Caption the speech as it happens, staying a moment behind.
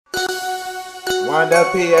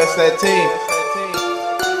YNWP, that's that team.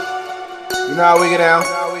 You know how we get down.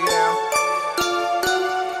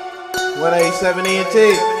 187 ENT.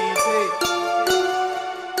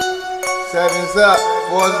 7's up,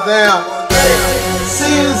 4's down.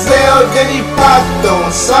 NDZ then he popped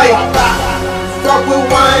on sight. Fuck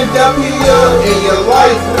with YNWP in your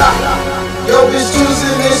life. Yo bitch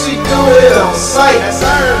choosing and she do it on sight.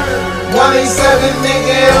 187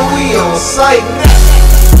 nigga and we on sight.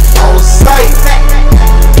 On sight.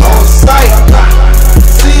 On sight.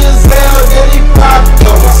 NDZ then he popped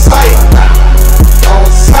on sight. On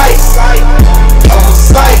sight. On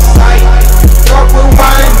sight. Fuck with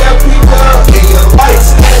YNWP in your life.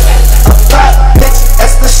 A fat bitch,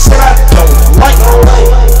 that's the shit I don't like.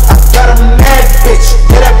 I got a mad bitch,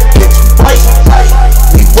 yeah that bitch white.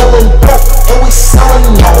 We rolling dope and we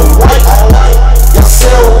selling all white. Y'all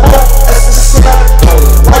sell dope, that's the shit I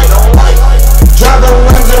don't like. Driving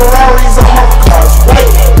rims and Rarries on my cars, right?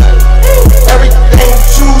 Everything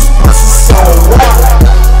choose, plus it's all white.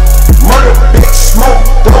 Murder bitch, smoke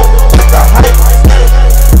dope like a hype.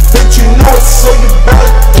 Bitch, you know it, so you better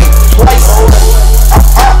think twice.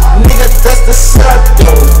 Nigga, that's the shit I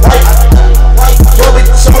don't like. Yo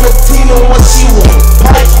bitch on the team and what she want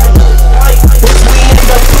fight. Bitch, we in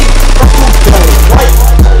the peak, fuck who don't like.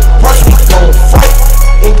 Plus we gon' fight,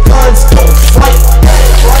 and guns gon' fight.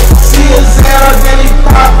 NDZ then he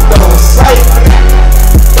popped on sight.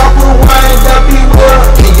 Fuck with YNWP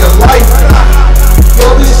in your life. Yo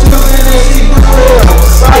bitch choosing and she do it on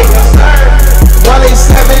sight.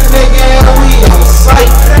 187 nigga and we on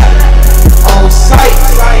sight. On sight.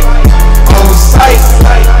 On sight.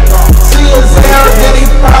 NDZ then he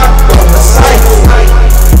popped on sight.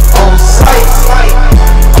 On sight.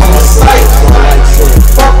 On sight.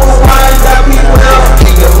 Fuck with YNWP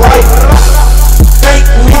in your life. Fake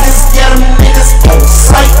niggas, yeah them niggas on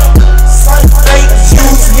sight. Fake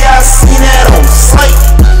views, yeah I seen that on sight.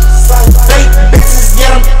 Fake bitches,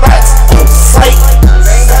 yeah them facts on sight.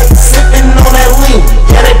 Sippin' on that lean,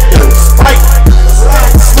 yeah that dirt spike.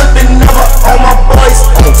 Slippin' never on my boys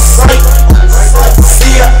on sight.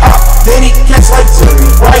 See ya up, then he catch like Jerry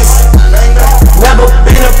Rice. Never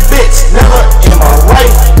been a bitch, never in my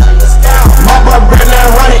life. My boy Brandon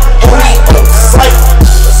running and we on sight.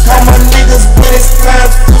 All my niggas when it's time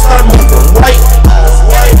to start moving right.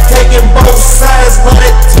 Taking both sides, let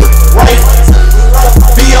it to right.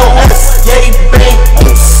 BOS, yeah he bang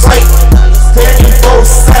on sight. Taking both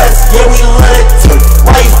sides, yeah we let it to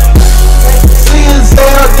right. NDZ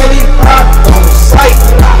then he popped on sight.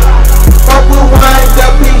 Fuck with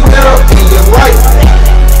YNWP in your life.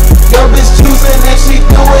 Yo bitch choosing and she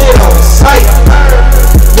do it on sight.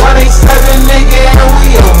 187 nigga and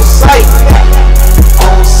we on sight.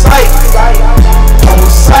 On sight. On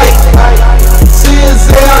sight. NDZ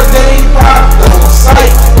then he popped on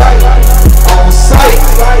sight. On sight.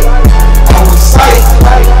 On sight.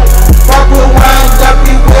 Fuck with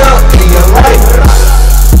YNWP in your life.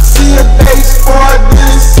 See a base for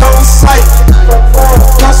this on sight.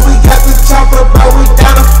 Plus we got the chopper, but we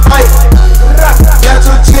down to fight. Got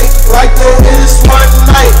your chick like the his one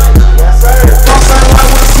night. Cross that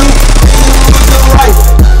line with you, then you lose your life.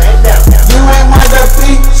 You ain't YNWP,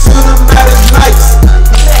 shoot him at his nights.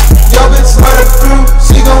 Yo bitch let her through,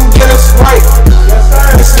 she gon' get us right.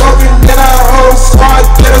 We smoking in our whole squad,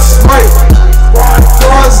 get us right.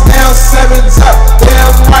 4's down, 7's up,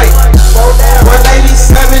 damn right.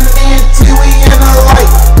 187 ENT, we in the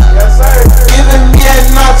light. Giving me a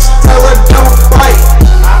notch, tell her don't fight.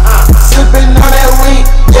 Sippin' on that lean,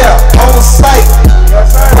 yeah, on sight.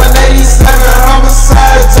 187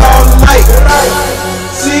 homicides all night.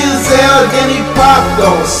 NDZ then he popped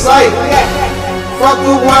on sight. Fuck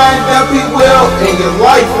with YNWP in your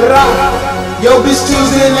life. Yo bitch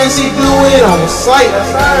choosing and she do it on sight.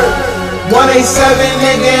 187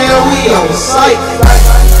 nigga and we on sight.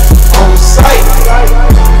 On sight.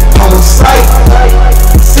 On sight.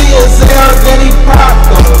 NDZ then he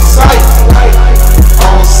popped on sight.